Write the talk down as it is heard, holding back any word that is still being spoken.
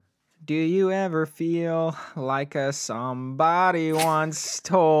Do you ever feel like somebody once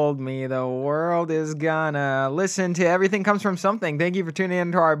told me the world is gonna listen to Everything Comes From Something? Thank you for tuning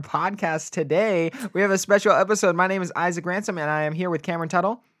in to our podcast today. We have a special episode. My name is Isaac Ransom, and I am here with Cameron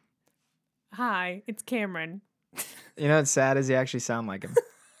Tuttle. Hi, it's Cameron. You know what's sad is you actually sound like him.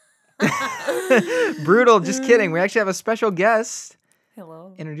 Brutal, just kidding. We actually have a special guest.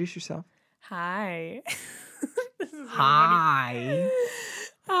 Hello. Introduce yourself. Hi. Hi.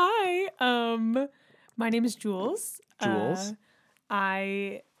 Hi. My name is Jules. Jules.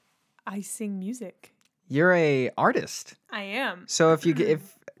 I sing music. You're a artist. I am. So if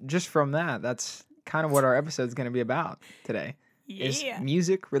just from that, that's kind of what our episode is going to be about today. Is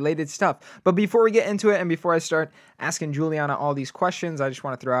music related stuff. But before we get into it and before I start asking Juliana all these questions, I just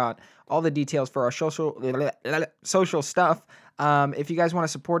want to throw out all the details for our social stuff. If you guys want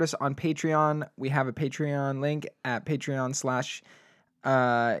to support us on Patreon, we have a Patreon link at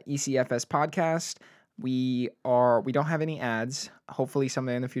Patreon/ECFS podcast. We don't have any ads. Hopefully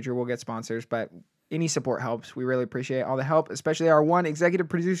someday in the future we'll get sponsors, but any support helps. We really appreciate all the help, especially our one executive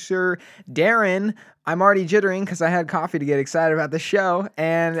producer, Darren. I'm already jittering because I had coffee to get excited about the show.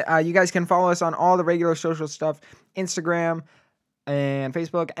 And you guys can follow us on all the regular social stuff, Instagram and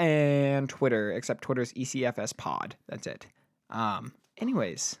Facebook and Twitter, except Twitter's ECFS pod. That's it.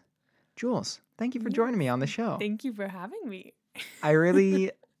 Anyways, Jules, thank you for joining me on the show. Thank you for having me. I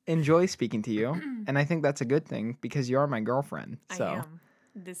really enjoy speaking to you, and I think that's a good thing because you are my girlfriend. So. I am.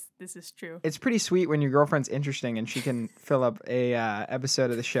 This is true. It's pretty sweet when your girlfriend's interesting and she can fill up a episode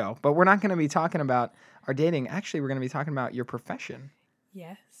of the show. But we're not going to be talking about our dating. Actually, we're going to be talking about your profession.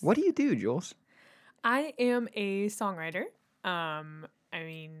 Yes. What do you do, Jules? I am a songwriter. I'm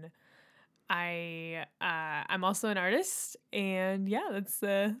also an artist, and yeah, that's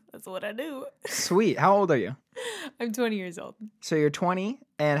what I do. Sweet. How old are you? I'm 20 years old. So you're 20,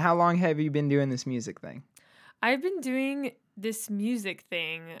 and how long have you been doing this music thing? I've been doing this music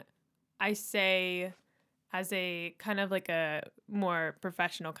thing, I say, as a kind of like a more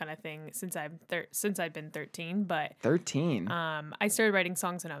professional kind of thing since I've been 13. But 13. I started writing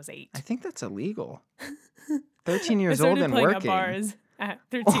songs when I was 8. I think that's illegal. 13 years I old started and playing working. at bars at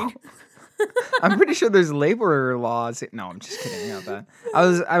 13. Oh. I'm pretty sure there's labor laws. No, I'm just kidding about that.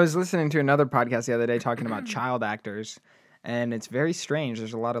 I was listening to another podcast the other day talking about child actors, and it's very strange.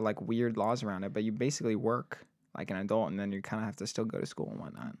 There's a lot of like weird laws around it, but you basically work like an adult, and then you kind of have to still go to school and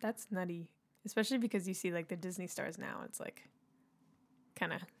whatnot. That's nutty, especially because you see like the Disney stars now. It's like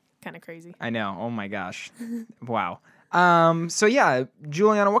kind of crazy. I know. Oh my gosh. Wow. So yeah,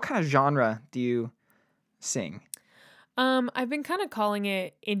 Juliana, what kind of genre do you sing? I've been kind of calling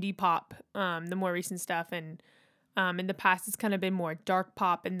it indie pop, the more recent stuff, and in the past it's kind of been more dark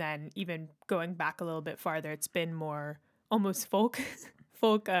pop, and then even going back a little bit farther, it's been more almost folk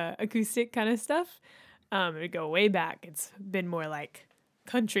acoustic kind of stuff. To go way back, it's been more like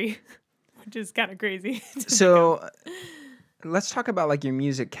country, which is kind of crazy. So let's talk about like your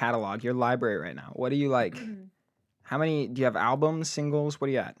music catalog, your library right now. What do you like? How many, do you have albums, singles? What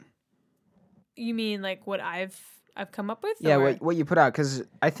do you at? You mean like what I've come up with? Yeah, or? what you put out. Because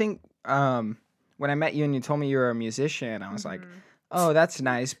I think when I met you and you told me you were a musician, I was like, oh, that's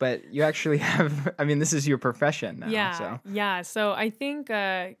nice. But you actually have, I mean, this is your profession now. Yeah. So I think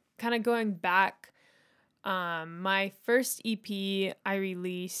kind of going back, my first EP I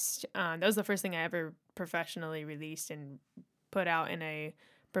released, that was the first thing I ever professionally released and put out in a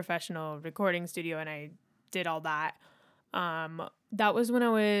professional recording studio, and I did all that. That was when I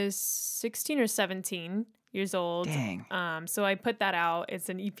was 16 or 17 years old. Dang. So I put that out. It's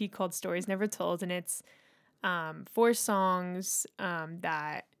an EP called Stories Never Told, and it's 4 songs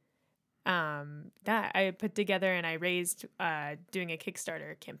that I put together and I raised doing a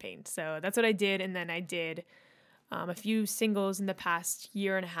Kickstarter campaign. So that's what I did. And then I did a few singles in the past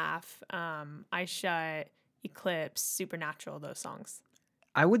year and a half. I shot Eclipse, Supernatural, those songs.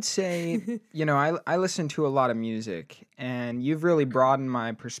 I would say, I listen to a lot of music, and you've really broadened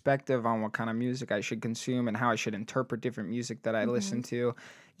my perspective on what kind of music I should consume and how I should interpret different music that I listen to.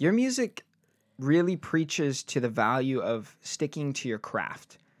 Your music really preaches to the value of sticking to your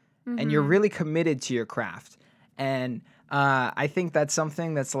craft. And you're really committed to your craft. And I think that's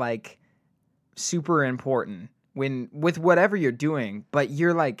something that's like super important with whatever you're doing, but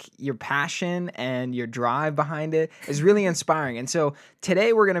your passion and your drive behind it is really inspiring. And so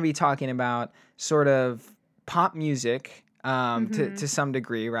today we're going to be talking about sort of pop music to some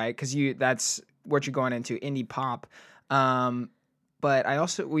degree, right? Because that's what you're going into, indie pop. But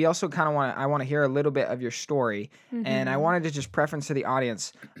we also kind of want to hear a little bit of your story. And I wanted to just preference to the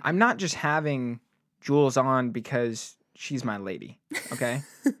audience, I'm not just having Jules on because she's my lady, okay?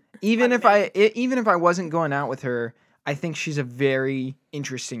 even if Monday. even if I wasn't going out with her, I think she's a very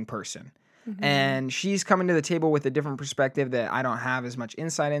interesting person. And she's coming to the table with a different perspective that I don't have as much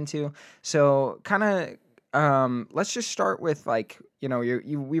insight into. So kind of let's just start with like,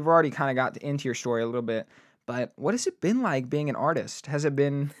 we've already kind of got into your story a little bit, but what has it been like being an artist? Has it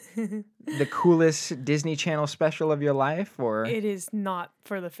been the coolest Disney Channel special of your life, or It is not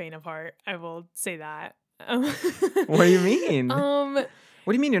for the faint of heart. I will say that. what do you mean? What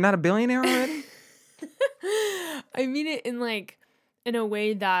do you mean you're not a billionaire already? I mean it in a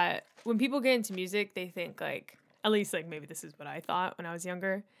way that when people get into music, they think like, at least like maybe this is what I thought when I was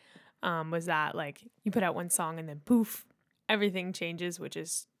younger, was that like you put out one song and then poof, everything changes, which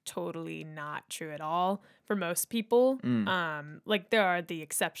is totally not true at all for most people. Like there are the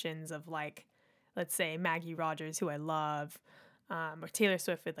exceptions of like, let's say Maggie Rogers, who I love, or Taylor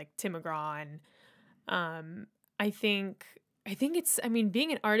Swift with like Tim McGraw. And I think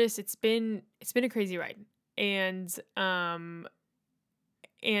being an artist, it's been a crazy ride. And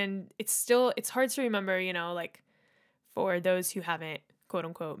it's hard to remember, like for those who haven't quote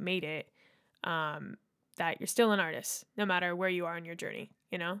unquote made it, that you're still an artist no matter where you are in your journey,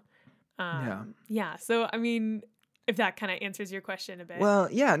 Yeah. So, I mean, if that kind of answers your question a bit. Well,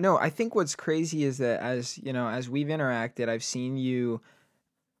 yeah, no, I think what's crazy is that as we've interacted, I've seen you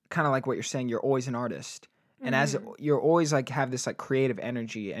kind of like what you're saying, you're always an artist. And as you're always like have this like creative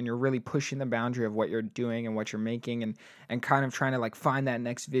energy, and you're really pushing the boundary of what you're doing and what you're making, and kind of trying to like find that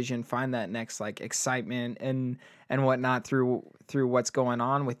next vision, find that next like excitement and whatnot through what's going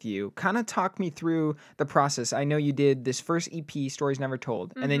on with you. Kind of talk me through the process. I know you did this first EP, Stories Never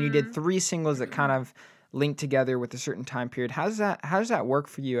Told, and then you did 3 singles that kind of linked together with a certain time period. How does that work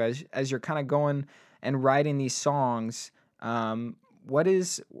for you as you're kind of going and writing these songs?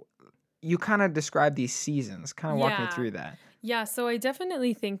 You kind of describe these seasons. Kind of walk me through that. Yeah, so I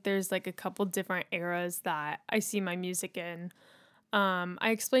definitely think there's like a couple different eras that I see my music in.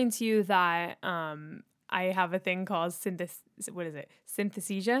 I explained to you that I have a thing called synesthesia. What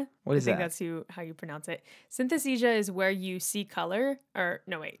is I think that? that's how you pronounce it. Synesthesia is where you see color, or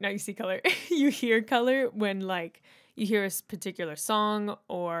no, wait, not you see color. You hear color when like you hear a particular song,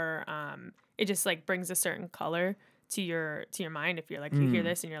 or it just like brings a certain color to your mind. If you're like, you hear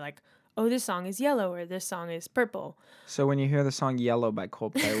this and you're like, oh, this song is yellow, or this song is purple. So when you hear the song Yellow by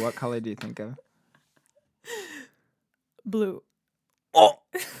Coldplay, what color do you think of? Blue. Oh!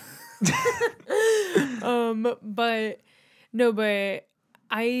 But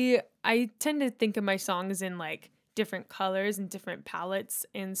I tend to think of my songs in like different colors and different palettes.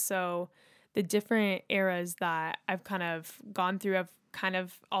 And so the different eras that I've kind of gone through have kind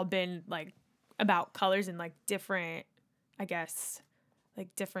of all been like about colors and like different, I guess,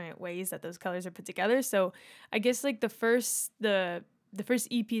 like different ways that those colors are put together. So I guess like the first EP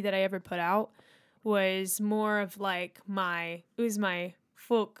that I ever put out was more of like my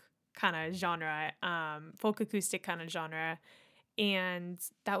folk kind of genre, folk acoustic kind of genre. And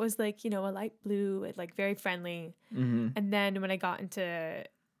that was like, a light blue, like very friendly. And then when I got into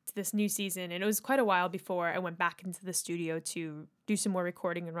this new season, and it was quite a while before I went back into the studio to do some more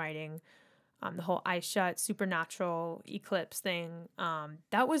recording and writing, the whole Eyes Shut, Supernatural, Eclipse thing,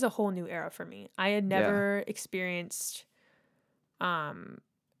 that was a whole new era for me. I had never experienced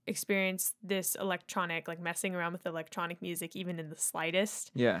this electronic, like messing around with electronic music, even in the slightest.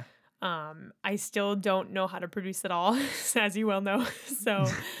 Yeah. I still don't know how to produce it all, as you well know. So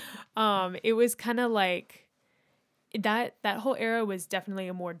it was kind of like that whole era was definitely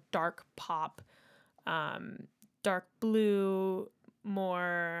a more dark pop, dark blue,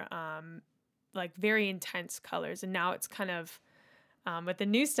 more like very intense colors. And now it's kind of with the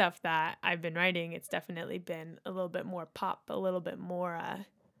new stuff that I've been writing, it's definitely been a little bit more pop, a little bit more I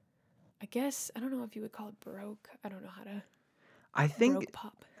guess, I don't know if you would call it Baroque. I don't know how to. I think Baroque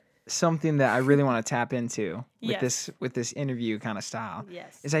pop. Something that I really want to tap into with Yes. this interview kind of style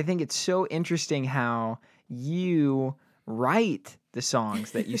Yes. is I think it's so interesting how you write the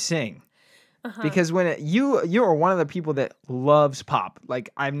songs that you sing. Because when you are one of the people that loves pop. Like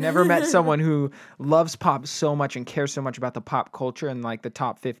I've never met someone who loves pop so much and cares so much about the pop culture and like the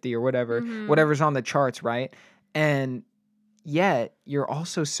top 50 or whatever's on the charts, right? And yet you're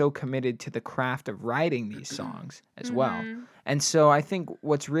also so committed to the craft of writing these songs as well. And so I think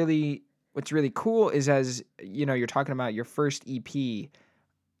what's really cool is, as you know, you're talking about your first EP.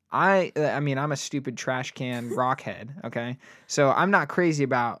 I mean, I'm a stupid trash can rock head, okay? So I'm not crazy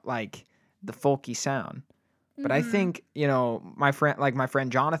about like the folky sound. But I think, my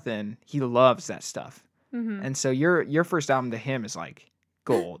friend Jonathan, he loves that stuff. And so your first album to him is like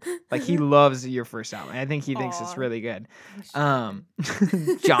gold. Like he loves your first album. I think he thinks it's Aw. really good.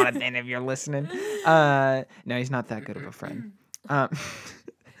 Thanks, Jonathan, if you're listening. No, he's not that good of a friend. Um,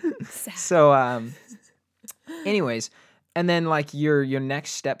 Sad. so anyways, and then like your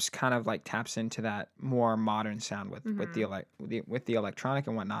next steps kind of like taps into that more modern sound with with the electronic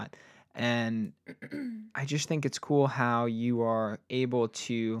and whatnot. And I just think it's cool how you are able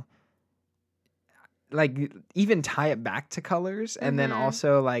to like even tie it back to colors and then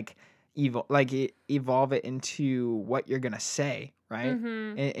also like evolve it into what you're gonna say, right?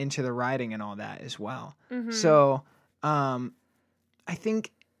 Into the writing and all that as well. So I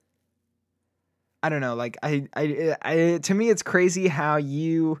think I don't know, like I to me it's crazy how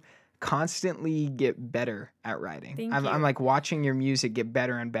you constantly get better at writing. Thank I'm you. like watching your music get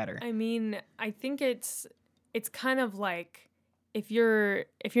better and better. I mean, I think it's kind of like if you're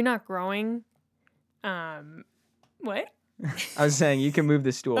not growing, what? I was saying you can move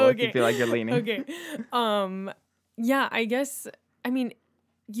the stool if you Okay. feel like you're leaning. Okay. Yeah, I guess, I mean,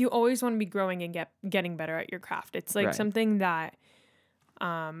 you always want to be growing and getting better at your craft. It's like Right. something that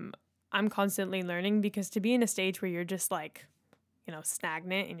I'm constantly learning, because to be in a stage where you're just like,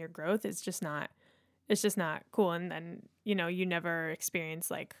 stagnant in your growth, it's just not cool. And then, you never experience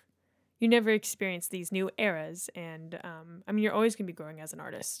these new eras. And I mean, you're always going to be growing as an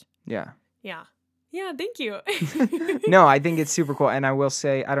artist. Yeah. Yeah. Yeah, thank you. No, I think it's super cool. And I will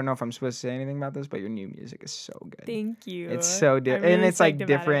say, I don't know if I'm supposed to say anything about this, but your new music is so good. Thank you. It's so I'm different, really and it's like psyched about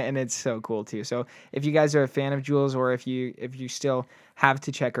different, it. and it's so cool too. So if you guys are a fan of Jules, or if you still have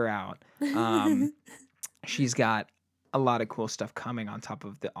to check her out, she's got a lot of cool stuff coming on top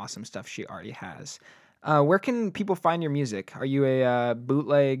of the awesome stuff she already has. Where can people find your music? Are you a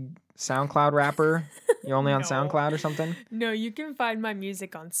bootleg SoundCloud rapper? You're only on No. SoundCloud or something? No, you can find my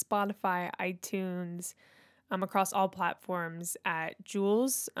music on Spotify, iTunes, across all platforms at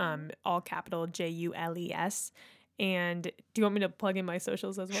Jules, all capital Jules. And do you want me to plug in my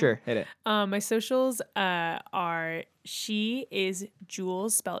socials as well? Sure, hit it. My socials are She Is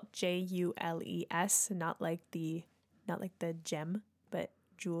Jules, spelled Jules, not like the gem, but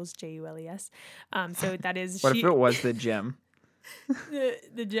Jules, Jules. So that is What if it was the gem?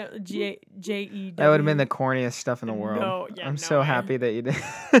 the Jew. That would have been the corniest stuff in the world. No, yeah, I'm no so way. happy that you did.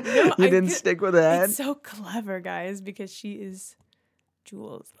 No, you I didn't could- stick with that. It's so clever, guys, because she is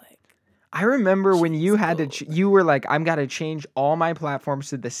Jules. Like, I remember when She's you had to. cool. You were like, "I'm gotta change all my platforms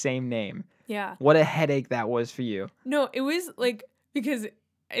to the same name." yeah. What a headache that was for you. No, it was like, because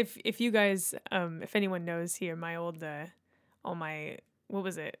if you guys if anyone knows here, my old all my, what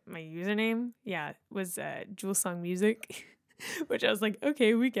was it? My username? Yeah, was Jules Song Music. Which I was like,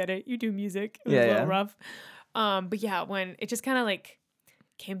 okay, we get it. You do music. It was Yeah, a little yeah. rough. But yeah, when it just kind of like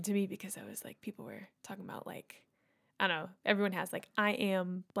came to me, because I was like, people were talking about like, I don't know, everyone has like, I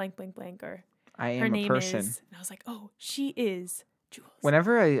am blank, blank, blank, or I her am a name person. is, and I was like, oh, she is Jules.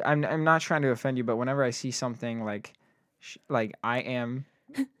 Whenever I'm not trying to offend you, but whenever I see something like I am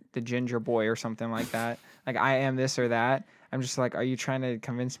the ginger boy or something like that, like I am this or that, I'm just like, are you trying to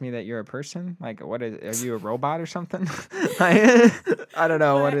convince me that you're a person? Like, what are you, a robot or something? I don't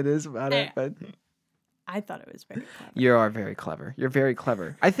know what it is about it, but I thought it was very clever. you are very clever. You're very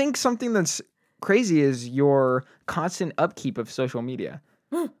clever. I think something that's crazy is your constant upkeep of social media.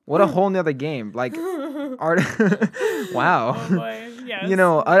 What a whole nother game. Like art. Wow. Oh boy, yes. You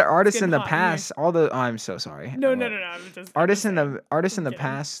know, artists getting in the hot in here. past, all the. Oh, I'm so sorry. No. I'm just Artists in saying. the artists in the kidding.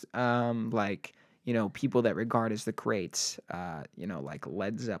 past, like people that regard as the greats, like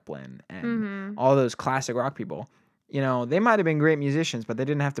Led Zeppelin and Mhm. all those classic rock people. They might have been great musicians, but they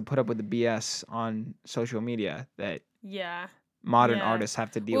didn't have to put up with the BS on social media that Yeah. modern Yeah. artists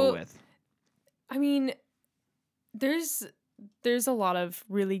have to deal Well, with. I mean, there's a lot of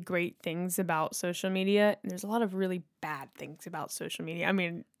really great things about social media, and there's a lot of really bad things about social media. I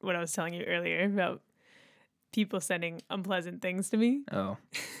mean, what I was telling you earlier about people sending unpleasant things to me, Oh,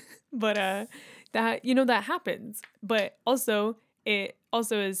 but that happens. But also, it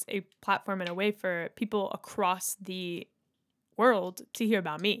also is a platform and a way for people across the world to hear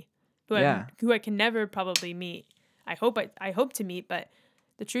about me, Yeah. who I can never probably meet. I hope to meet, but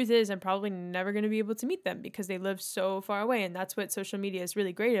the truth is I'm probably never going to be able to meet them because they live so far away. And that's what social media is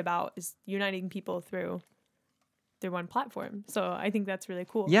really great about, is uniting people through one platform. So I think that's really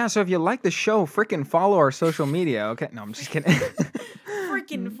cool. yeah. So if you like the show, freaking follow our social media. Okay, no, I'm just kidding.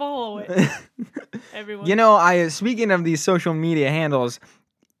 Freaking follow it, everyone. I speaking of these social media handles,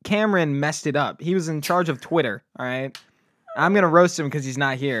 Cameron messed it up. He was in charge of Twitter. All right. I'm gonna roast him because he's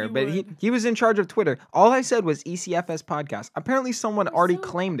not here, You but would. he was in charge of Twitter. All I said was ECFS podcast. Apparently, someone already So-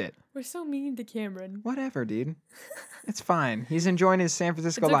 claimed it. We're so mean to Cameron. Whatever, dude. It's fine. He's enjoying his San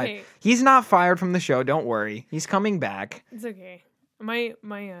Francisco It's life. okay. He's not fired from the show. Don't worry. He's coming back. It's okay. My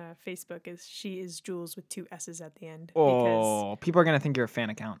Facebook is She Is Jules with 2 S's at the end. Oh, people are gonna think you're a fan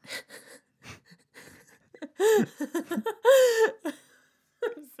account. I'm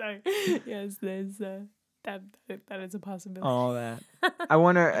sorry. Yes, there's that is a possibility. All that. I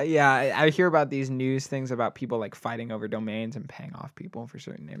wonder. Yeah, I hear about these news things about people like fighting over domains and paying off people for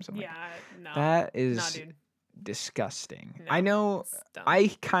certain names. I'm like, Yeah, no. that Nah, is dude. disgusting. No, I know. it's dumb.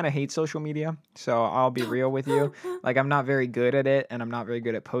 I kind of hate social media, so I'll be real with you. Like, I'm not very good at it, and I'm not very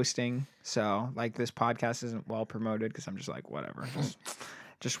good at posting. So, like, this podcast isn't well promoted because I'm just like, whatever.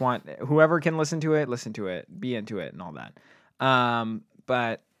 Just want whoever can listen to it, be into it, and all that.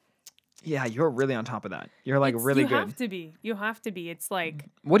 But yeah, you're really on top of that. You're like really you good. You have to be. It's like,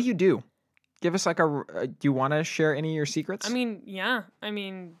 What do you do? Give us like do you want to share any of your secrets? I mean, yeah. I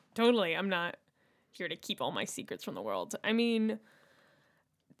mean, totally. I'm not here to keep all my secrets from the world. I mean,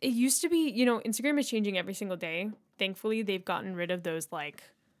 it used to be, Instagram is changing every single day. Thankfully, they've gotten rid of those like,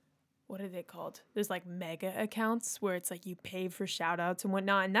 what are they called? There's like mega accounts where it's like you pay for shout outs and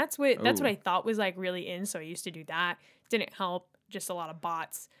whatnot. And that's what I thought was like really in. So I used to do that. Didn't help. Just a lot of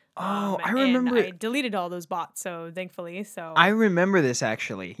bots. Oh, I remember. And I deleted all those bots. So thankfully, I remember this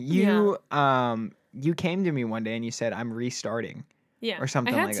actually. You came to me one day and you said, "I'm restarting." Yeah, or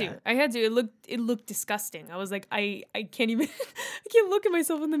something like that. that. I had to. It looked disgusting. I was like, I can't even. I can't look at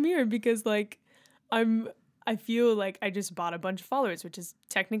myself in the mirror because like, I feel like I just bought a bunch of followers, which is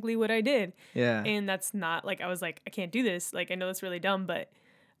technically what I did. Yeah. And that's not like I was like, I can't do this. Like I know it's really dumb, but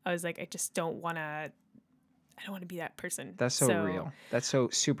I was like, I just don't want to. I don't want to be that person. That's so real. That's so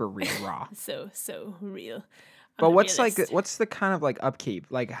super real, raw. so real. But what's the kind of like upkeep?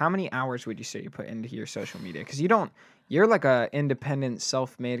 Like how many hours would you say you put into your social media? Because you're like a independent,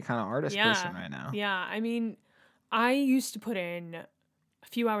 self-made kind of artist person right now. Yeah, I mean, I used to put in a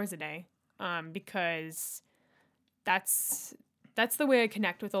few hours a day, because that's the way I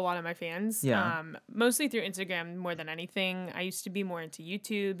connect with a lot of my fans. Yeah. Mostly through Instagram more than anything. I used to be more into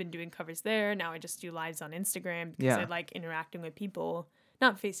YouTube and doing covers there. Now I just do lives on Instagram because I like interacting with people,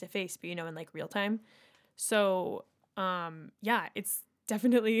 not face to face, but in like real time. So, it's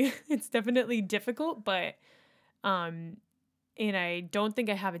definitely difficult, but, and I don't think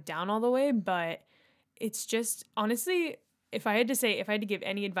I have it down all the way, but it's just, honestly, if I had to give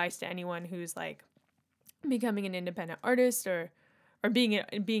any advice to anyone who's like becoming an independent artist or being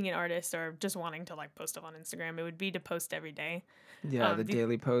an artist or just wanting to like post stuff on Instagram, it would be to post every day. Yeah, the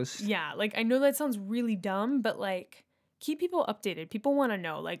daily post. Yeah, like I know that sounds really dumb, but like keep people updated. People want to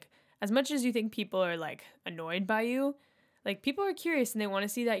know, like, as much as you think people are like annoyed by you, like people are curious and they want to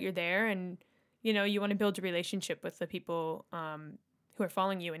see that you're there, and you want to build a relationship with the people who are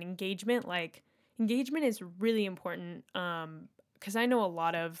following you. And engagement is really important, because I know a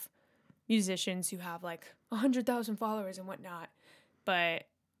lot of musicians who have like 100,000 followers and whatnot, but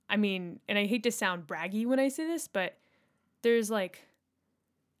I mean, and I hate to sound braggy when I say this, but there's like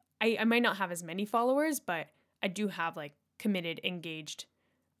I might not have as many followers, but I do have like committed, engaged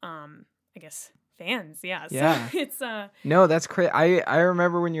I guess fans. Yeah. Yeah. So it's No, that's crazy. I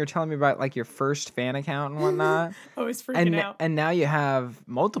remember when you were telling me about like your first fan account and whatnot. I was freaking out. And now you have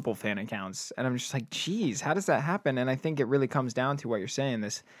multiple fan accounts, and I'm just like, geez, how does that happen? And I think it really comes down to what you're saying,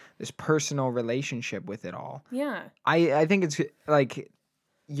 this personal relationship with it all. Yeah. I think it's like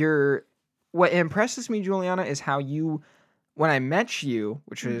what impresses me, Juliana, is how when I met you,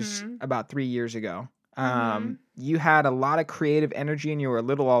 which was about 3 years ago, you had a lot of creative energy and you were a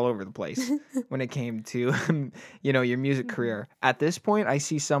little all over the place when it came to, your music career. At this point, I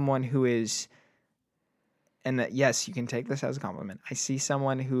see someone who is, and yes, you can take this as a compliment. I see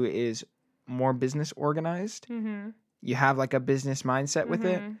someone who is more business organized. You have like a business mindset with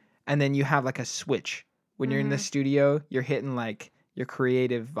it. And then you have like a switch. When you're in the studio, you're hitting like your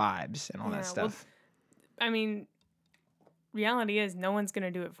creative vibes and all that stuff. Well, I mean, reality is no one's going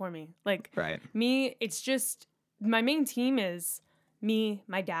to do it for me. Like me, it's just my main team is me,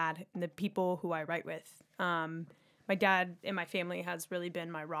 my dad, and the people who I write with. My dad and my family has really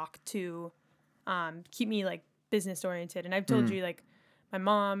been my rock to keep me like business oriented. And I've told you like my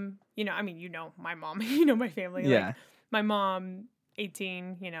mom, my mom, my family. Yeah. Like, my mom,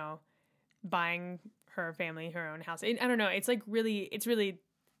 18, buying her family her own house. I don't know. It's really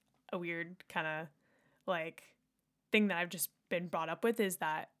a weird kind of like thing that I've just been brought up with is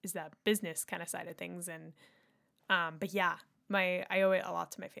that business kind of side of things. And but yeah, I owe it a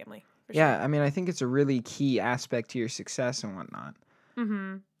lot to my family. Yeah, sure. I mean, I think it's a really key aspect to your success and whatnot.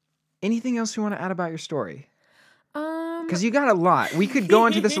 Anything else you want to add about your story? Because you got a lot. We could go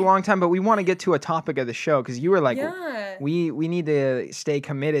into this a long time, but we want to get to a topic of the show because you were like, Yeah. we need to stay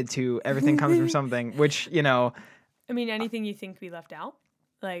committed to everything comes from something, which, I mean, anything you think we left out?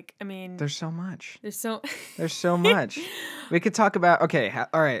 Like, I mean, there's so much. there's so There's so much. We could talk about, okay,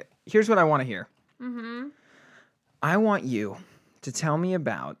 all right. Here's what I want to hear. Mm-hmm. I want you to tell me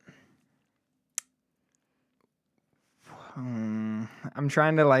about. I'm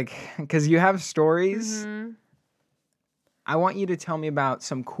trying to because you have stories. Mm-hmm. I want you to tell me about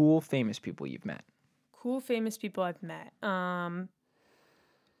some cool famous people you've met. Cool famous people I've met.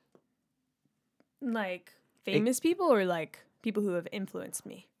 Like famous people or like people who have influenced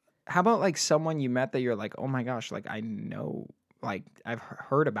me? How about like someone you met that you're like, oh my gosh, like I know, like I've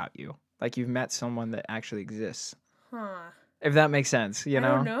heard about you. Like you've met someone that actually exists. Huh. If that makes sense, I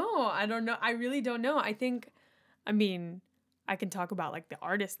don't know. I really don't know. I mean, I can talk about like the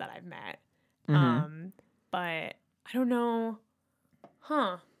artists that I've met. Mm-hmm. But I don't know.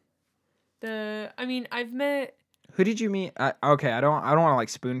 Huh. I've met. Who did you meet? Okay, I don't want to like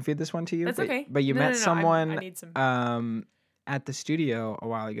spoon feed this one to you. That's okay. But you met No. someone I need some. at the studio a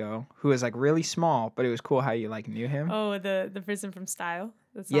while ago who was like really small, but it was cool how you like knew him. Oh, the person from Style.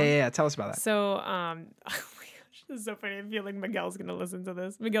 Yeah. Tell us about that. So, oh my gosh, this is so funny. I feel like Miguel's gonna listen to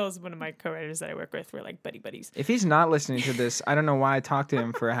this. Miguel is one of my co-writers that I work with. We're like buddies. If he's not listening to this, I don't know why I talked to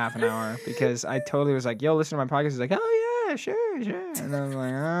him for a half an hour because I totally was like, "Yo, listen to my podcast." He's like, "Oh yeah, sure," and I'm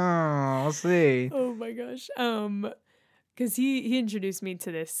like, "Oh, we'll see." Oh my gosh. Because he introduced me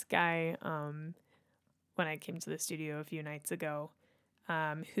to this guy when I came to the studio a few nights ago,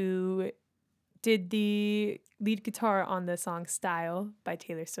 who did the lead guitar on the song Style by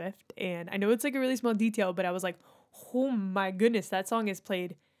Taylor Swift. And I know it's like a really small detail, but I was like, oh my goodness, that song is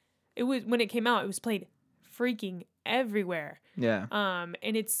played. When it came out, it was played freaking everywhere. Yeah.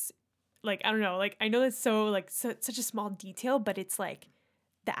 And it's like, I don't know, like I know it's so like such a small detail, but it's like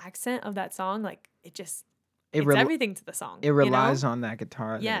the accent of that song, like it's everything to the song. It relies on that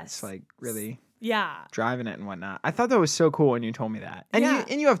guitar. Yes. That's like really Yeah. driving it and whatnot. I thought that was so cool when you told me that.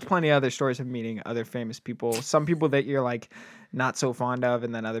 And you have plenty of other stories of meeting other famous people. Some people that you're like not so fond of,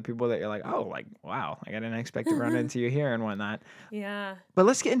 and then other people that you're like, oh, like wow, like I didn't expect to run into you here and whatnot. Yeah. But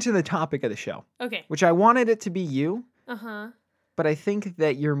let's get into the topic of the show. Okay. Which I wanted it to be you. Uh-huh. But I think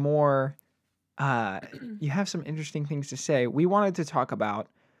that you're more you have some interesting things to say. We wanted to talk about,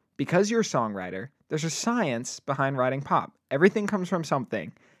 because you're a songwriter, there's a science behind writing pop. Everything comes from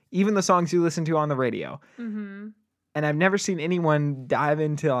something. Even the songs you listen to on the radio. Mm-hmm. And I've never seen anyone dive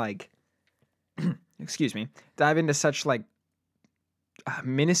into like, dive into such like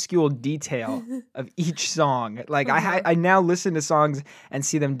minuscule detail of each song. Like I now listen to songs and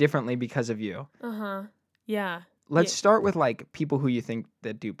see them differently because of you. Uh-huh. Yeah. Let's start with like people who you think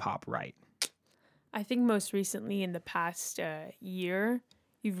that do pop right. I think most recently in the past year,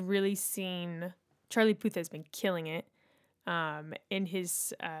 you've really seen Charlie Puth has been killing it. In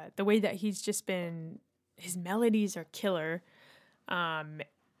his the way that he's just been, his melodies are killer.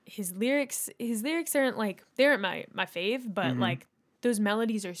 His lyrics aren't like, they aren't my fave, but like those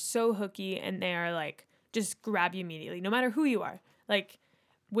melodies are so hooky and they are like just grab you immediately, no matter who you are. Like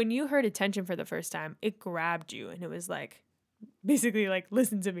when you heard Attention for the first time, it grabbed you and it was like basically like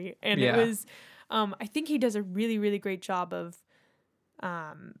listen to me. And it was I think he does a really, really great job of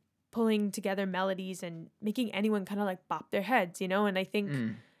pulling together melodies and making anyone kind of like bop their heads, you know? And I think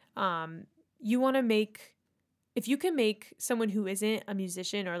you want to make, if you can make someone who isn't a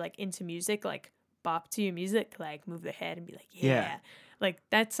musician or like into music, like bop to your music, like move their head and be like, yeah. Like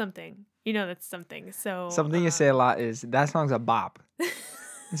that's something, you know, that's something. So something you say a lot is that song's a bop.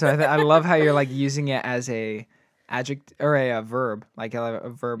 So I love how you're like using it as a adjective or a verb, like a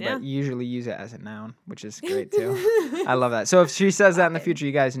verb, but you usually use it as a noun, which is great too. I love that. So if she says that in the future,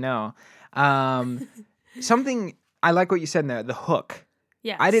 you guys know. Something I like what you said in there, the hook.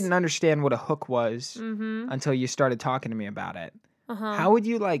 Yes. I didn't understand what a hook was until you started talking to me about it. Uh-huh. How would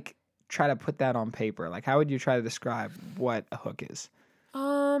you like try to put that on paper? Like how would you try to describe what a hook is?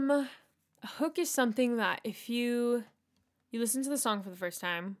 A hook is something that if you listen to the song for the first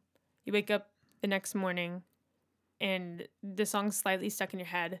time, you wake up the next morning and the song's slightly stuck in your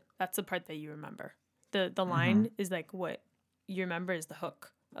head, that's the part that you remember. The line is like what you remember is the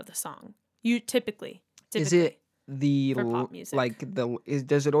hook of the song. You typically. Is it the for pop music.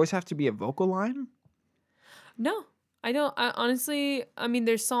 Does it always have to be a vocal line? No, I don't. Honestly, I mean,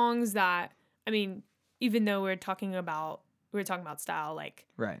 there's songs that, I mean, even though we were talking about Style, like,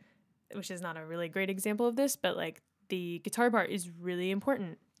 right, which is not a really great example of this, but like the guitar part is really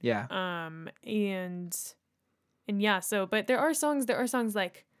important. Yeah. And yeah, so but there are songs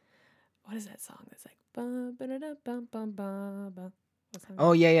like, what is that song that's like Ba, ba, da, da, bum, bum, ba, ba. What song is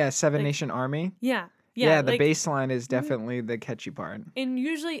Oh that? yeah, Seven Like, Nation Army. yeah, Yeah, the like, bass line is mhm. definitely the catchy part. And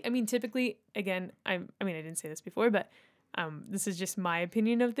usually, I mean, typically, again, I mean, I didn't say this before, but this is just my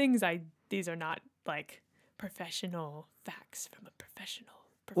opinion of things. These are not like professional facts from a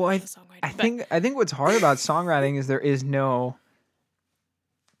Well, professional songwriter. But I think what's hard about songwriting is there is no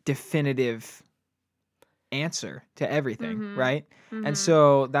definitive answer to everything, mm-hmm, right? And mm-hmm,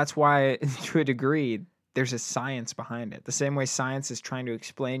 so that's why, to a degree, there's a science behind it. The same way science is trying to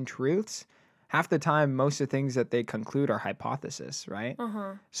explain truths, half the time, most of the things that they conclude are hypothesis, right?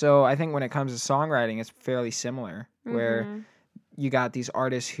 uh-huh, So I think when it comes to songwriting, it's fairly similar, where mm-hmm, you got these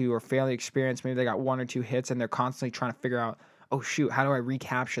artists who are fairly experienced. Maybe they got one or two hits, and they're constantly trying to figure out, oh shoot, how do I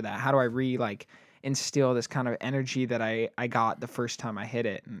recapture that? How do I instill this kind of energy that I got the first time I hit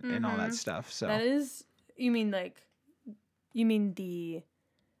it, and all that mm-hmm. stuff. So That is, you mean like, you mean the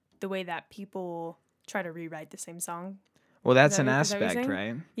way that people try to rewrite the same song? well, that's an Is that what you're aspect,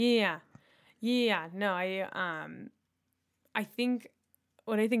 saying? right? Yeah, yeah. No, I think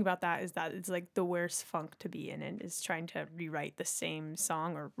what I think about that is that it's like the worst funk to be in it is trying to rewrite the same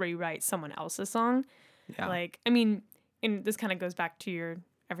song or rewrite someone else's song. Yeah. Like, I mean, and this kind of goes back to your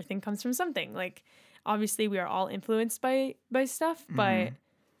everything comes from something. Like, obviously we are all influenced by stuff, but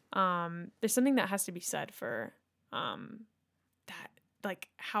there's something that has to be said for that, like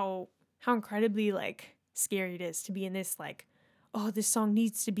how incredibly like scary it is to be in this like, oh, this song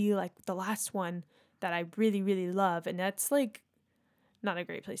needs to be like the last one that I really really love, and that's like not a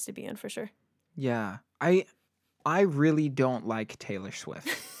great place to be in for sure. Yeah. I really don't like Taylor Swift.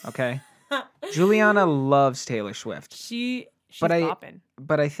 Okay. Juliana loves Taylor Swift. She's But popping.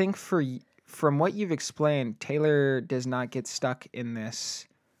 but I think from what you've explained, Taylor does not get stuck in this.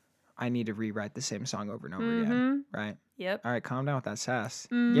 I need to rewrite the same song over and over again, right? Yep. All right, calm down with that sass.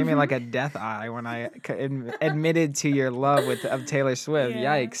 You gave me like a death eye when I admitted to your love of Taylor Swift.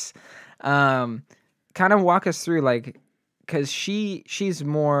 Yeah. Yikes. Kind of walk us through, like, because she's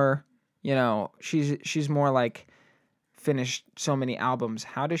more, she's more like finished so many albums.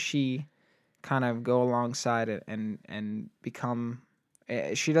 How does she kind of go alongside it and become?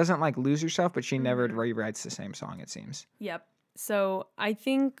 She doesn't like lose herself, but she never rewrites the same song, it seems. Yep. So I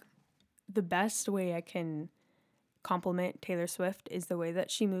think the best way I can compliment Taylor Swift is the way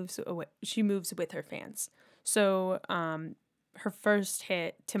that she moves away. She moves with her fans. So her first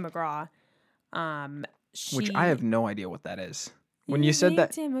hit, Tim McGraw, Which I have no idea what that is. When you said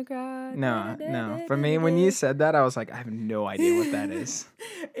that, Tim McGraw, no. For me, when you said that, I was like, I have no idea what that is.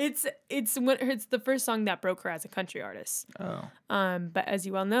 it's the first song that broke her as a country artist. Oh. But as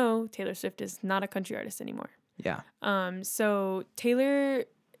you well know, Taylor Swift is not a country artist anymore. Yeah. So Taylor,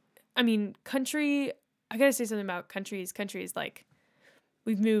 I mean, country, I gotta say something about country is like,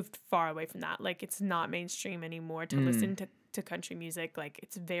 we've moved far away from that. Like, it's not mainstream anymore to listen to country music. Like,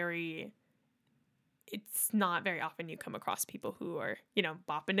 it's not very often you come across people who are,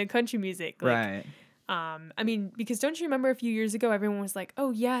 bopping to country music. Like, Right. I mean, because don't you remember a few years ago, everyone was like,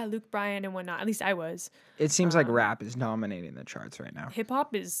 oh yeah, Luke Bryan and whatnot. At least I was. It seems like rap is dominating the charts right now. Hip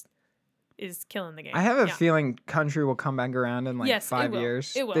hop is killing the game. I have a feeling country will come back around in like 5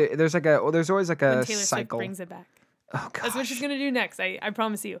 years. It will. There's always like a when Taylor cycle. Swift brings it back. Oh gosh. That's what she's gonna do next. I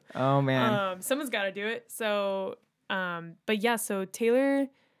promise you. Oh man. Someone's got to do it. So, but yeah. So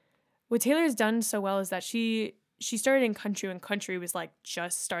what Taylor has done so well is that she started in country when country was like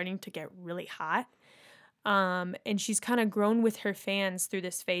just starting to get really hot. And she's kind of grown with her fans through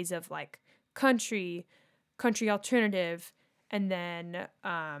this phase of like country alternative, and then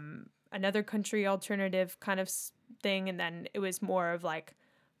another country alternative kind of thing, and then it was more of like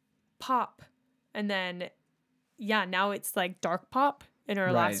pop, and then now it's like dark pop in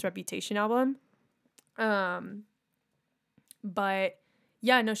her last Reputation album. But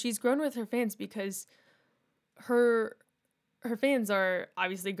yeah, no, she's grown with her fans because her fans are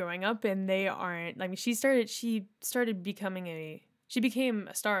obviously growing up, and they aren't, I mean, she became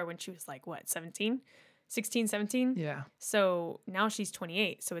a star when she was like, what, 16, 17? Yeah. So now she's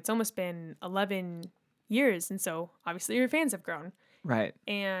 28. So it's almost been 11 years. And so obviously her fans have grown. Right.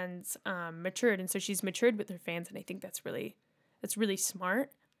 And matured. And so she's matured with her fans. And I think that's really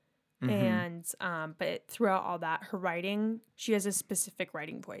smart. And but throughout all that, her writing, she has a specific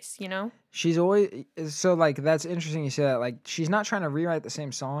writing voice, She's always, so like, that's interesting you say that. Like, she's not trying to rewrite the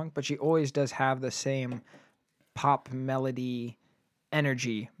same song, but she always does have the same pop melody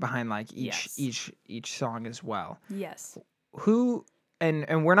energy behind like each song as well. Yes. Who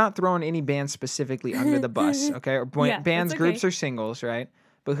and we're not throwing any band specifically under the bus, okay? Or bands, groups, or singles, right?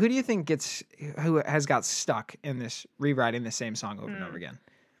 But who do you think who has got stuck in this rewriting the same song over and over again?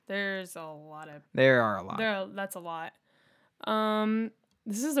 There's a lot of There are a lot. that's a lot.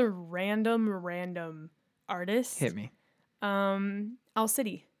 This is a random artist. Hit me. Owl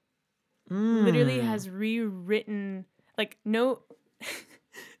City literally has rewritten, like, no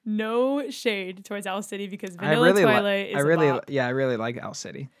no shade towards Owl City because Vanilla Twilight is a bop. I really like Owl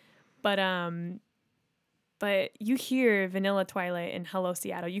City. But you hear Vanilla Twilight and Hello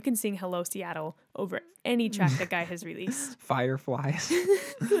Seattle. You can sing Hello Seattle over any track that guy has released. Fireflies.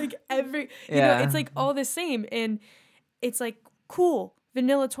 Like you know, it's like all the same. And it's like, cool.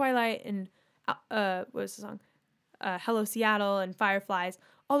 Vanilla Twilight and, what was the song? Hello Seattle and Fireflies.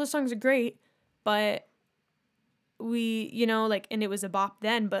 All the songs are great, but you know, like, and it was a bop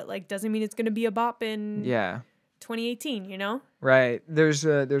then, but like, doesn't mean it's going to be a bop in 2018, you know? Right. There's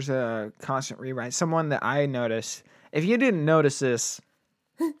a constant rewrite. Someone that I noticed, if you didn't notice this,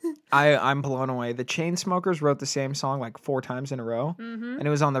 I'm blown away. The Chainsmokers wrote the same song like 4 times in a row, and it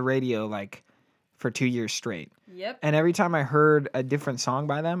was on the radio like for 2 years straight. Yep. And every time I heard a different song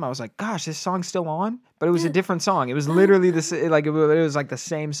by them, I was like, gosh, this song's still on? But it was a different song. It was literally like it was like the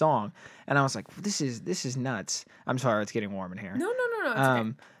same song. And I was like, this is nuts. I'm sorry, it's getting warm in here. No. It's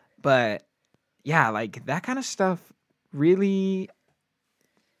okay. But yeah, like that kind of stuff really,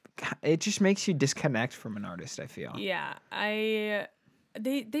 it just makes you disconnect from an artist, I feel. Yeah,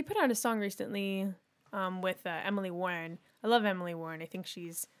 they put out a song recently with Emily Warren. I love Emily Warren. I think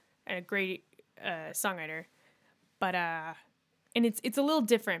she's a great songwriter. But and it's a little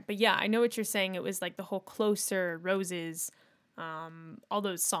different. But yeah, I know what you're saying. It was like the whole Closer, Roses, all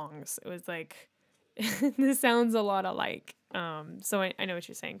those songs. It was like this sounds a lot alike. So I know what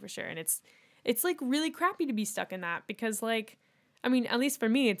you're saying for sure. And it's like really crappy to be stuck in that because, like, I mean, at least for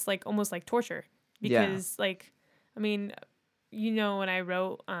me, it's like almost like torture because like, I mean, you know, when I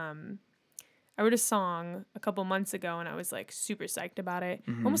wrote a song a couple months ago and I was like super psyched about it,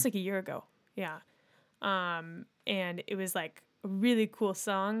 almost like a year ago. Yeah. And it was like a really cool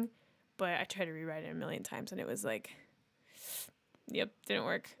song, but I tried to rewrite it a million times and it was like, yep, didn't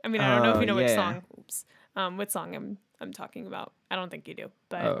work. I mean, I don't know if you know which song. Oops. What song I'm talking about. I don't think you do.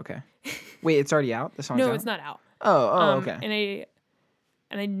 But okay. Wait, it's already out? The song's out? No, it's not out. Okay.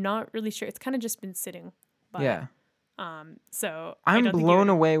 And I'm not really sure. It's kind of just been sitting. But, yeah. So I'm blown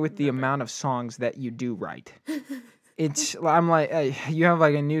away with the amount of songs that you do write. I'm like, you have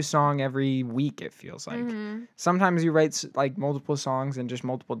like a new song every week, it feels like. Sometimes you write like multiple songs in just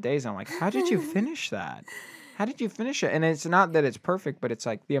multiple days. I'm like, how did you finish that? How did you finish it? And it's not that it's perfect, but it's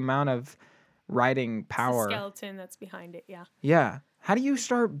like the amount of writing power. It's the skeleton that's behind it, yeah. Yeah. How do you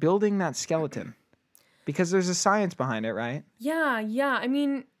start building that skeleton? Because there's a science behind it, right? Yeah. I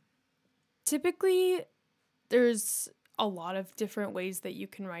mean, typically there's a lot of different ways that you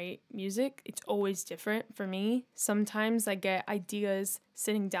can write music. It's always different for me. Sometimes I get ideas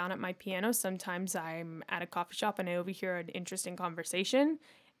sitting down at my piano. Sometimes I'm at a coffee shop and I overhear an interesting conversation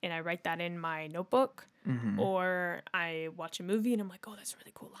and I write that in my notebook. Or I watch a movie and I'm like, oh, that's a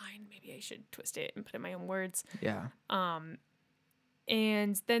really cool line. Maybe I should twist it and put in my own words. Yeah.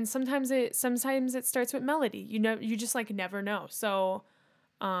 And then sometimes it starts with melody. You know, you just like never know. So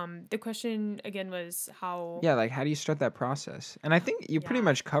the question again was how. Yeah, like how do you start that process? And I think you pretty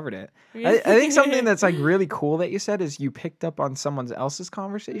much covered it. I think something that's like really cool that you said is you picked up on someone else's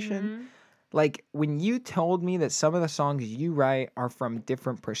conversation. Like when you told me that some of the songs you write are from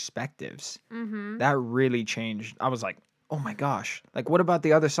different perspectives, that really changed. I was like, oh my gosh, like what about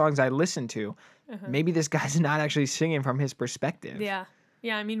the other songs I listen to? Maybe this guy's not actually singing from his perspective. Yeah.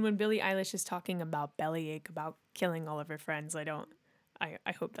 I mean, when Billie Eilish is talking about bellyache, about killing all of her friends, I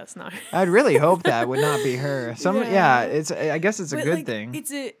hope that's not her. I'd really hope that would not be her. I guess it's a good thing.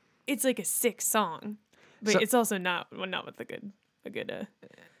 It's like a sick song, but it's also not with a good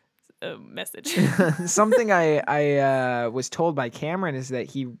message. Something I was told by Cameron is that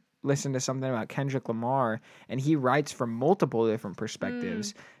he listened to something about Kendrick Lamar and he writes from multiple different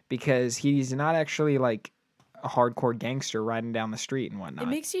perspectives because he's not actually like a hardcore gangster riding down the street and whatnot. It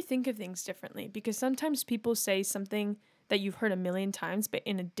makes you think of things differently because sometimes people say something that you've heard a million times but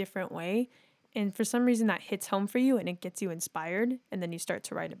in a different way, and for some reason that hits home for you and it gets you inspired and then you start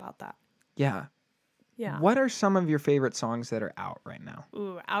to write about that. Yeah. Yeah. What are some of your favorite songs that are out right now?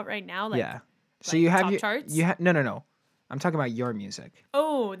 Ooh, out right now? Like, yeah. So like you have top charts? No. I'm talking about your music.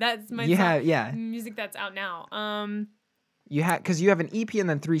 Oh, that's my music that's out now. Because you have an EP and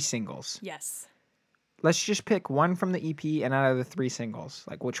then 3 singles. Yes. Let's just pick one from the EP and out of the 3 singles.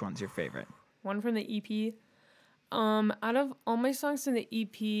 Like, which one's your favorite? One from the EP. Out of all my songs from the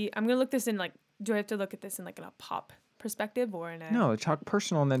EP, I'm gonna look this in like. Do I have to look at this in like in a pop perspective or in a? No, talk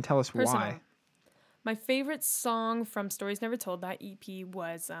personal and then tell us why. My favorite song from Stories Never Told, that EP,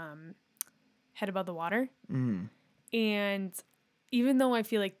 was Head Above the Water. Mm. And even though I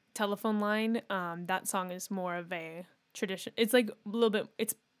feel like Telephone Line, that song is more of a tradition. It's like a little bit,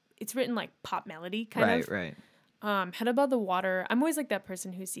 it's written like pop melody kind of. Right. Head Above the Water, I'm always like that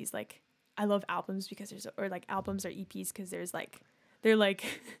person who sees like, I love albums because there's, or like albums or EPs because there's like, they're like,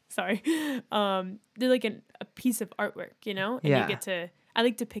 sorry, they're like a piece of artwork, you know? And Yeah. you get to, I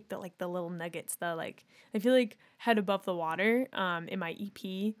like to pick the like the little nuggets, the like, I feel like Head Above the Water in my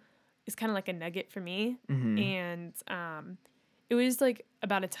EP is kind of like a nugget for me. Mm-hmm. And it was like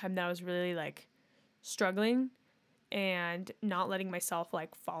about a time that I was really like struggling and not letting myself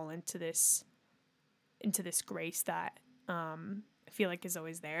like fall into this grace that I feel like is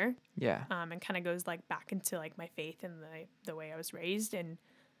always there. Yeah. And kind of goes like back into like my faith and the way I was raised, and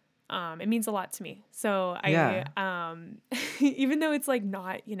it means a lot to me. So I even though it's like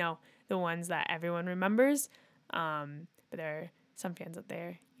not, you know, the ones that everyone remembers, but there are some fans out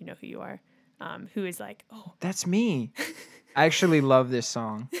there, you know who you are, who is like, oh, That's me. I actually love this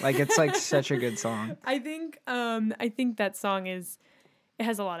song. Like, it's like such a good song. I think that song it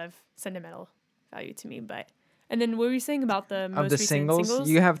has a lot of sentimental value to me. But and then what were you saying about the most Of the recent singles,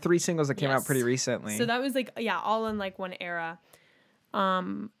 you have 3 singles that came out Yes. pretty recently. So that was like, yeah, all in like one era.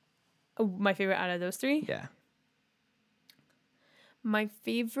 My favorite out of those 3. Yeah. My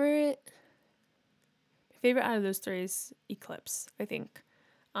favorite out of those 3 is Eclipse, I think.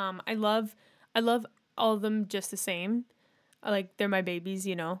 I love all of them just the same. Like, they're my babies,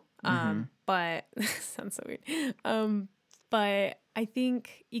 you know. But sounds so weird. But I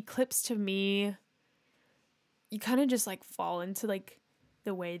think Eclipse, to me, you kind of just like fall into like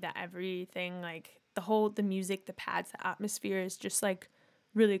the way that everything, like the music, the pads, the atmosphere is just like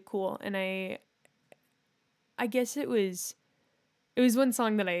really cool. And I guess it was one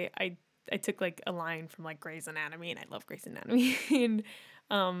song that I took like a line from like Grey's Anatomy, and I love Grey's Anatomy. And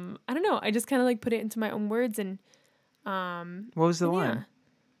I don't know, I just kind of like put it into my own words. And What was the line? yeah,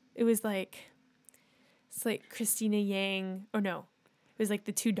 it was like, it's like Christina Yang, or no, it was like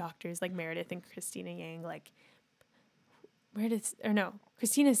the 2 doctors, like Meredith and Christina Yang, like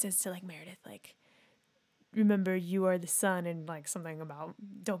Christina says to like Meredith, like, remember you are the sun, and like something about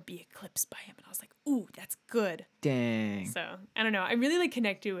don't be eclipsed by him. And I was like, ooh, that's good. Dang. So I don't know, I really like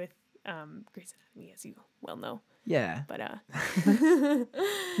connected with Grey's Anatomy, as you well know. Yeah. But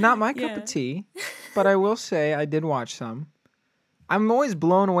Not my cup yeah. of tea, but I will say I did watch some. I'm always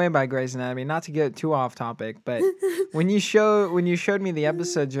blown away by Grey's Anatomy, not to get too off topic, but when you showed me the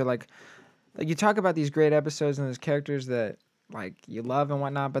episodes, you're like you talk about these great episodes and those characters that like you love and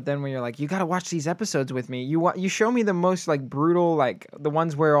whatnot, but then when you're like, you gotta watch these episodes with me, you show me the most like brutal, like the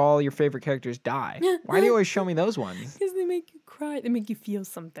ones where all your favorite characters die. Why do you always show me those ones? Because they make you cry, they make you feel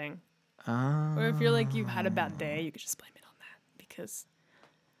something. Or if you're like, you've had a bad day, you could just blame it on that, because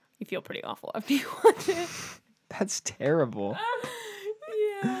you feel pretty awful after you watch it. That's terrible.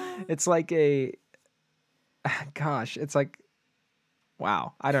 Yeah. It's like it's like,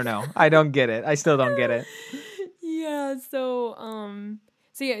 wow. I don't know. I don't get it. I still don't get it. Yeah. So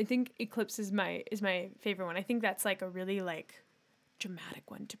yeah, I think Eclipse is my favorite one. I think that's like a really like dramatic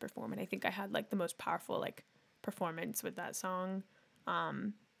one to perform, and I think I had like the most powerful like performance with that song.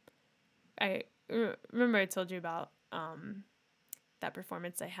 I remember I told you about that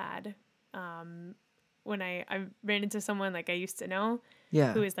performance I had when I ran into someone like I used to know,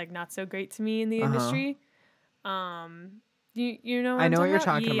 Yeah. who is like not so great to me in the industry. You know what I I'm know what you're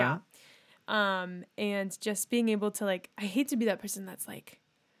talking talking about? about. And just being able to like, I hate to be that person that's like,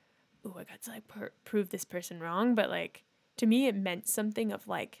 oh, I got to like prove this person wrong, but like to me it meant something of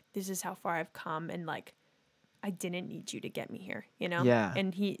like, this is how far I've come, and like I didn't need you to get me here, you know? Yeah.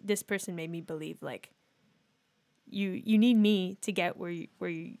 And this person made me believe like you need me to get where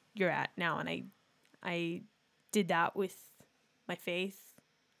you're at now, and I did that with my faith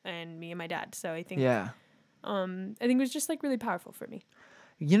and me and my dad. So I think Yeah. I think it was just like really powerful for me.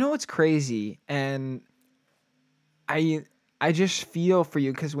 You know what's crazy? And I just feel for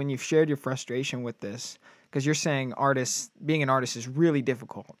you, because when you've shared your frustration with this, because you're saying being an artist is really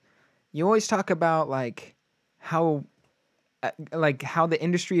difficult. You always talk about like how the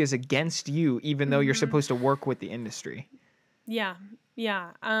industry is against you, even though you're supposed to work with the industry. Yeah. It's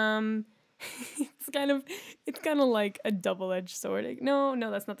kind of like a double-edged sword.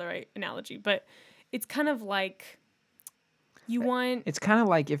 No, that's not the right analogy, but it's kind of like it's kind of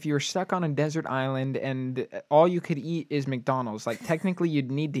like if you're stuck on a desert island and all you could eat is McDonald's. Like technically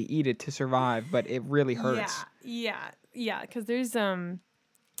you'd need to eat it to survive, but it really hurts. Yeah. Because there's I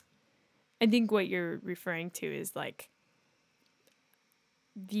think what you're referring to is like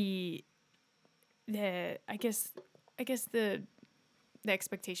I guess the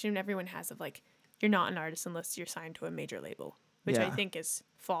expectation everyone has of like you're not an artist unless you're signed to a major label, which I Yeah. think is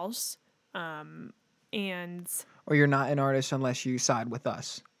false. And Or you're not an artist unless you side with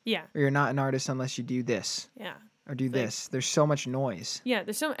us. yeah, Or you're not an artist unless you do this yeah, or do it's like this. There's so much noise. yeah.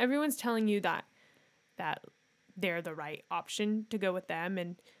 Everyone's telling you that they're the right option to go with them,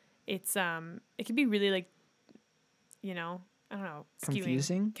 and it's it can be really like, I don't know,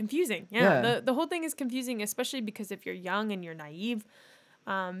 skewing. Confusing. Yeah. Yeah. The whole thing is confusing, especially because if you're young and you're naive,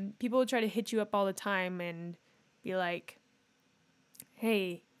 people will try to hit you up all the time and be like,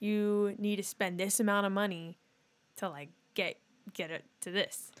 hey, you need to spend this amount of money to like get it to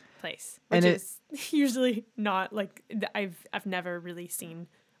this place, which is usually not like I've never really seen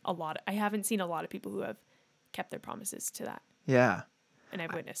I haven't seen a lot of people who have kept their promises to that. Yeah. And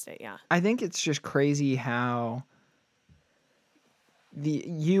I've witnessed it. Yeah. I think it's just crazy how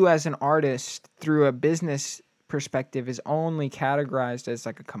you as an artist through a business perspective is only categorized as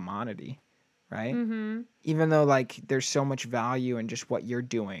like a commodity, right? Mm-hmm. Even though like there's so much value in just what you're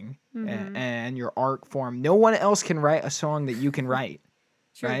doing Mm-hmm. and your art form. No one else can write a song that you can write,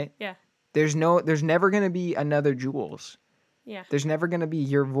 True. right? Yeah. There's never going to be another Jules. Yeah. There's never going to be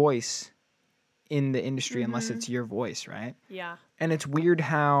your voice in the industry unless Mm-hmm. it's your voice, right? Yeah. And it's weird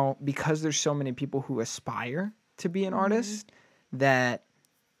how, because there's so many people who aspire to be an artist, that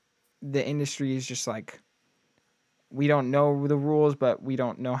the industry is just like, we don't know the rules, but we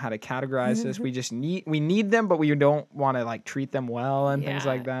don't know how to categorize this. We just need them, but we don't want to like treat them well and things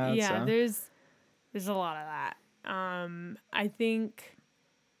like that. Yeah. So. There's a lot of that. I think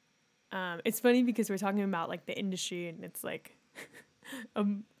it's funny because we're talking about like the industry and it's like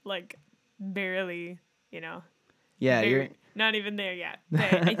like barely, Yeah, They're you're not even there yet.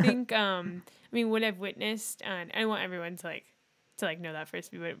 But I think, what I've witnessed, and I want everyone to know that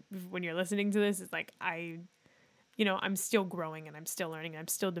first. When you're listening to this, it's like I'm still growing and I'm still learning and I'm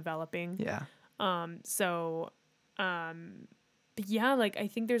still developing. yeah. But yeah, like I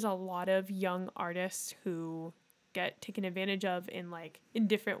think there's a lot of young artists who get taken advantage of in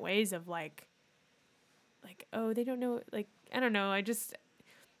different ways of like, oh, they don't know, like, I don't know.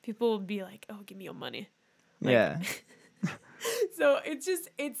 People will be like, oh, give me your money. Like, Yeah. So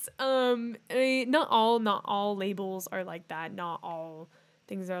not all labels are like that. Not all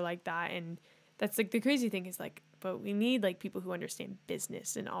things are like that. And that's like the crazy thing is like, but we need like people who understand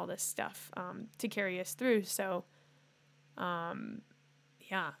business and all this stuff to carry us through. So,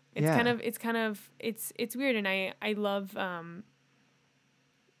 yeah, it's weird. And I love,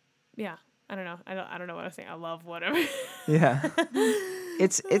 yeah, I don't know. I don't know what I was saying. I love whatever. Yeah.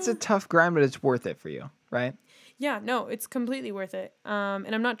 It's a tough grind, but it's worth it for you, right? Yeah, no, it's completely worth it. And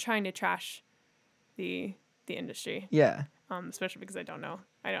I'm not trying to trash the industry. Yeah. Especially because I don't know.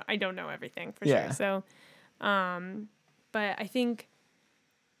 I don't know everything for Yeah. sure. So, but I think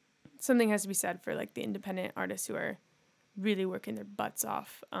something has to be said for like the independent artists who are really working their butts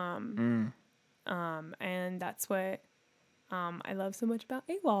off. And that's what I love so much about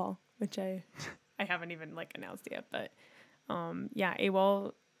AWOL, which I haven't even like announced yet, but yeah,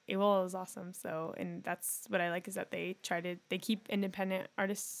 AWOL is awesome. So, and that's what I like is that they keep independent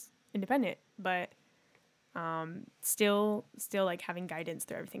artists independent, but still like having guidance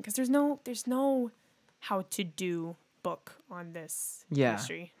through everything because there's no how to do book on this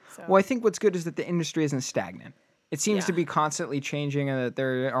industry. So. Well, I think what's good is that the industry isn't stagnant. It seems to Yeah. be constantly changing and that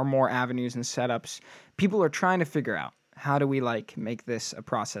there are more avenues and setups. People are trying to figure out how do we like make this a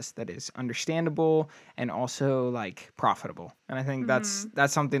process that is understandable and also like profitable. And I think that's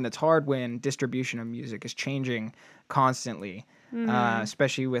something that's hard when distribution of music is changing constantly,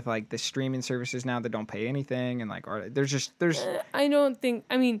 especially with like the streaming services now that don't pay anything and like there's I don't think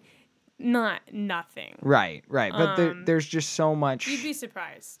not nothing. right, but there's just so much. You'd be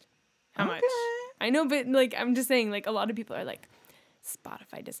surprised how much. I know, but like I'm just saying, like a lot of people are like,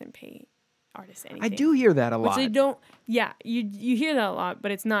 Spotify doesn't pay artists anything. I do hear that a lot. Which I don't. Yeah, you hear that a lot, but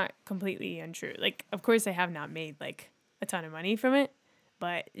it's not completely untrue. Like, of course, I have not made like a ton of money from it,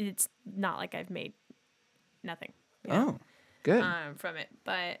 but it's not like I've made nothing. Oh, good. From it,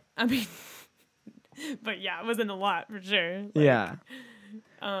 but but yeah, it wasn't a lot for sure. Like, yeah.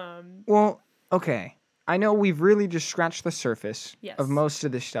 Well, okay. I know we've really just scratched the surface Yes. of most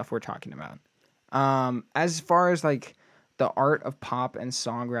of this stuff we're talking about. As far as like the art of pop and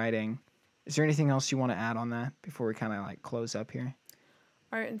songwriting, is there anything else you want to add on that before we kind of like close up here?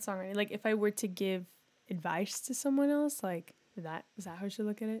 Art and songwriting. Like, if I were to give advice to someone else, like is that how I should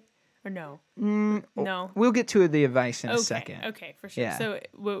look at it, or no? No. We'll get to the advice in a second. Okay, for sure. Yeah. So,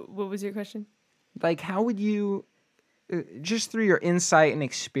 what was your question? Like, how would you, just through your insight and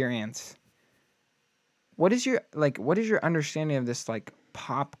experience, what is your understanding of this like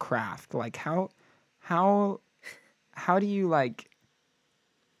pop craft? Like how do you like?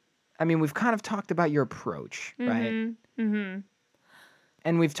 I mean, we've kind of talked about your approach, right? Mm-hmm. Mm-hmm.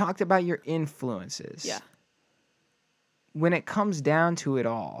 And we've talked about your influences. Yeah. When it comes down to it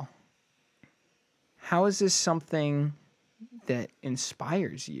all, how is this something that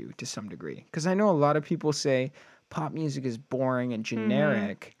inspires you to some degree? Because I know a lot of people say pop music is boring and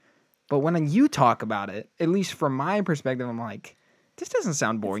generic, but when you talk about it, at least from my perspective, I'm like, this doesn't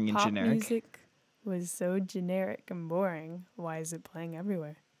sound boring and Pop generic. music was so generic and boring. Why is it playing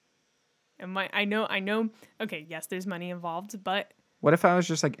everywhere? I know. Okay, yes, there's money involved, but What if I was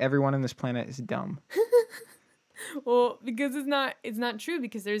just like, everyone on this planet is dumb? well, because it's not true,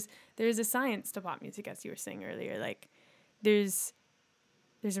 because there's a science to pop music, as you were saying earlier. Like there's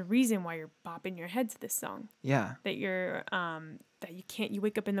a reason why you're bopping your head to this song. Yeah. That you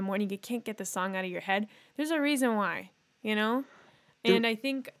wake up in the morning, you can't get the song out of your head. There's a reason why, you know? And I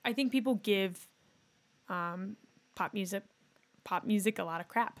think people give pop music a lot of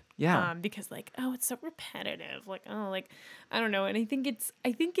crap. Yeah. Because like, oh, it's so repetitive. Like, oh, like I don't know. And I think it's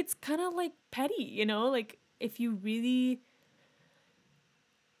kind of like petty, you know? Like if you really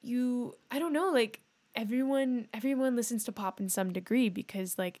I don't know, like everyone listens to pop in some degree,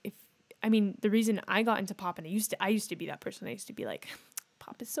 because like the reason I got into pop, and I used to be that person. I used to be like,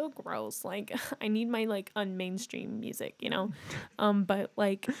 pop is so gross. Like I need my like unmainstream music, you know? But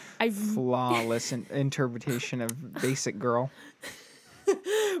like Flawless interpretation of Basic Girl.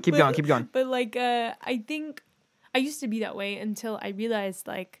 Keep going. But like I think I used to be that way until I realized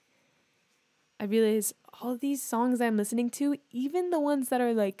all these songs I'm listening to, even the ones that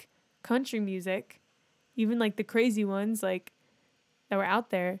are like country music, even like the crazy ones like that were out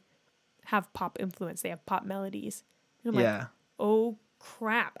there, have pop influence. They have pop melodies. And I'm like, oh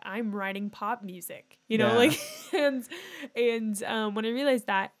crap, I'm writing pop music, you know? Like and when I realized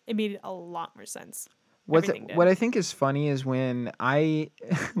that, it made a lot more sense. What I think is funny is when I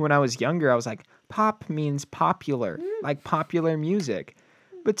was younger, I was like, pop means popular, like popular music.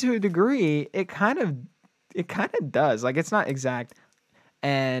 But to a degree, it kind of does. Like it's not exact.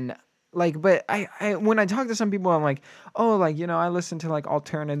 And like, but I when I talk to some people, I'm like, oh, like, you know, I listen to like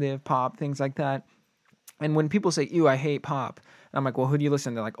alternative pop, things like that. And when people say, ew, I hate pop, and I'm like, well, who do you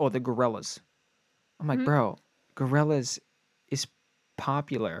listen to? Like, oh, the Gorillaz. I'm like, bro, Gorillaz is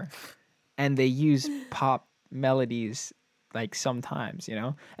popular, and they use pop melodies like sometimes, you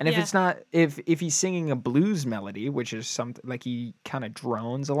know. And if it's not, if he's singing a blues melody, which is something like he kind of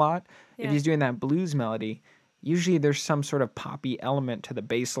drones a lot, if he's doing that blues melody, usually there's some sort of poppy element to the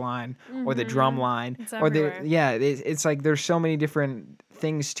bass line or the drum line, It's or everywhere. it's like there's so many different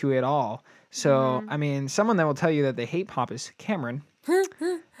things to it all. So I mean, someone that will tell you that they hate pop is Cameron,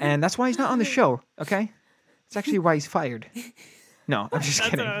 and that's why he's not on the show. Okay, it's actually why he's fired. No, I'm just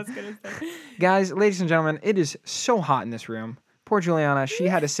kidding. That's what I was gonna say. Guys, ladies and gentlemen, it is so hot in this room. Poor Juliana, she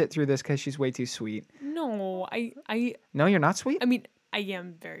had to sit through this because she's way too sweet. No, No, you're not sweet? I mean, I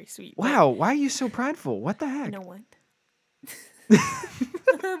am very sweet. Wow, why are you so prideful? What the heck? You know what?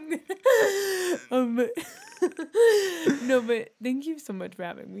 No, but thank you so much for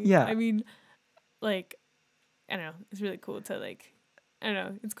having me. Yeah. I mean, like, I don't know. It's really cool to like, I don't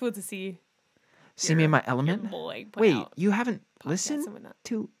know. It's cool to see. See me in my element? Boy Wait, you haven't listened and whatnot.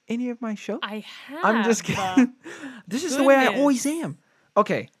 to any of my shows? I have. I'm just kidding. This is the way I always am.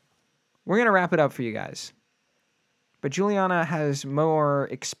 Okay, we're going to wrap it up for you guys. But Juliana has more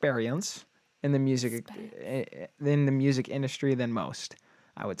experience in the music industry than most,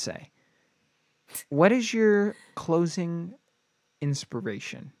 I would say. What is your closing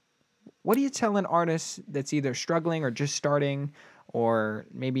inspiration? What do you tell an artist that's either struggling or just starting, or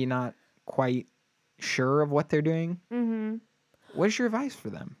maybe not quite sure of what they're doing? Mm-hmm. What is your advice for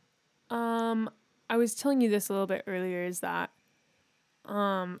them? I was telling you this a little bit earlier, is that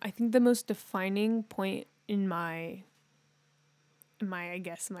I think the most defining point in my I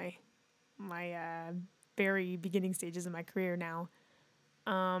guess my very beginning stages of my career now,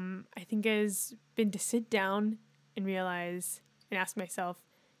 I think has been to sit down and realize and ask myself,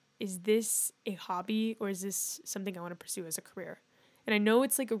 is this a hobby or is this something I want to pursue as a career? And I know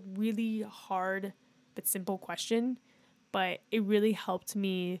it's like a really hard but simple question, but it really helped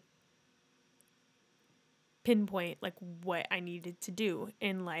me pinpoint like what I needed to do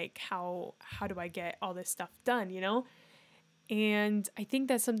and like how do I get all this stuff done, you know? And I think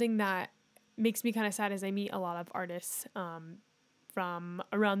that's something that makes me kind of sad, as I meet a lot of artists from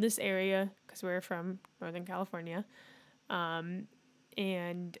around this area, because we're from Northern California, and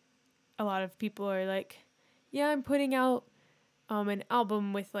a lot of people are like, yeah, I'm putting out an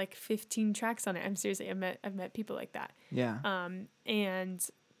album with like 15 tracks on it. I'm seriously, I've met people like that. Yeah. And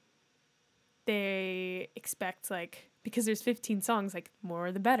they expect like, because there's 15 songs, like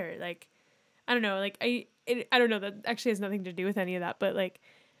more the better. Like, I don't know, like I don't know, that actually has nothing to do with any of that, but like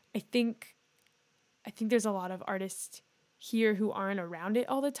I think there's a lot of artists here who aren't around it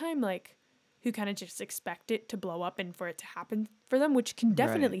all the time, like who kind of just expect it to blow up and for it to happen for them, which can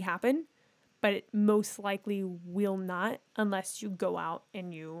definitely happen, but it most likely will not unless you go out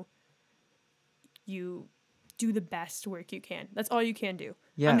and you do the best work you can. That's all you can do.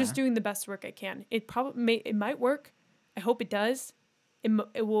 Yeah. I'm just doing the best work I can. It might work. I hope it does.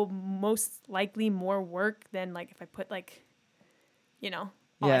 It will most likely more work than like if I put like,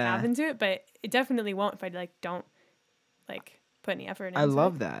 all I have into it, but it definitely won't if I like don't like put any effort into it. I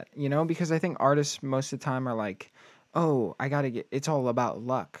love that, because I think artists most of the time are like, oh, it's all about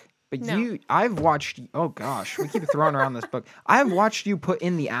luck. But I've watched, oh gosh, we keep throwing around this book. I've watched you put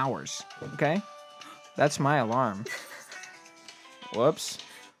in the hours, okay? That's my alarm. Whoopsies.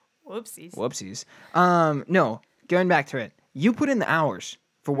 No, going back to it. You put in the hours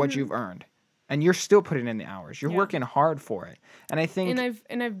for what you've earned. And you're still putting in the hours. You're working hard for it. And I think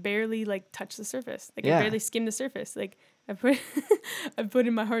I've barely like touched the surface. Like I barely skimmed the surface. Like I've put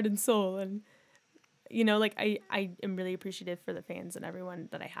in my heart and soul, and like I am really appreciative for the fans and everyone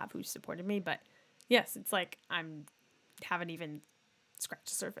that I have who supported me, but yes, it's like haven't even scratched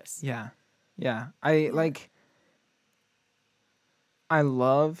the surface. Yeah. I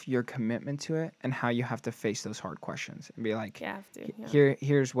love your commitment to it and how you have to face those hard questions and be like,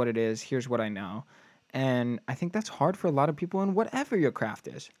 here's what it is. Here's what I know. And I think that's hard for a lot of people in whatever your craft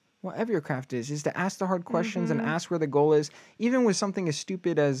is. Whatever your craft is to ask the hard questions and ask where the goal is. Even with something as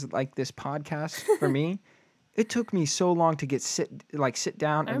stupid as like this podcast for me, it took me so long to sit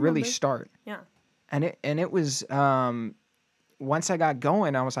down and really start. Yeah. And it was, once I got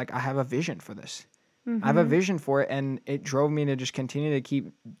going, I was like, I have a vision for this. I have a vision for it, and it drove me to just continue to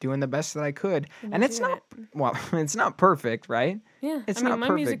keep doing the best that I could. And it's not, it's not perfect, right? Yeah. It's not my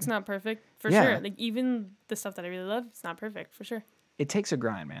perfect. music's not perfect, for sure. Like, even the stuff that I really love, it's not perfect, for sure. It takes a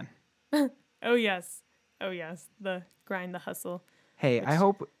grind, man. Oh, yes. The grind, the hustle. Hey, I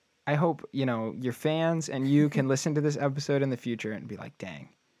hope, your fans and you can listen to this episode in the future and be like, dang,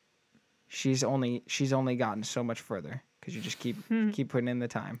 she's only gotten so much further because you just keep putting in the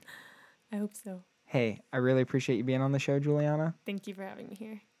time. I hope so. Hey, I really appreciate you being on the show, Juliana. Thank you for having me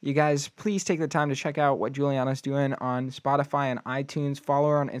here. You guys, please take the time to check out what Juliana's doing on Spotify and iTunes. Follow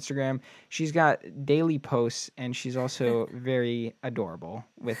her on Instagram. She's got daily posts, and she's also very adorable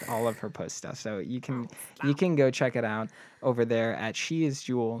with all of her post stuff. So you can go check it out over there at She Is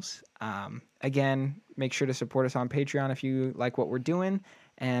Jules. Again, make sure to support us on Patreon if you like what we're doing.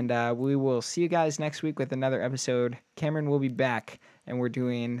 And we will see you guys next week with another episode. Cameron will be back, and we're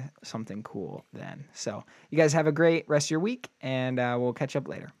doing something cool then. So you guys have a great rest of your week, and we'll catch up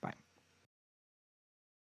later. Bye.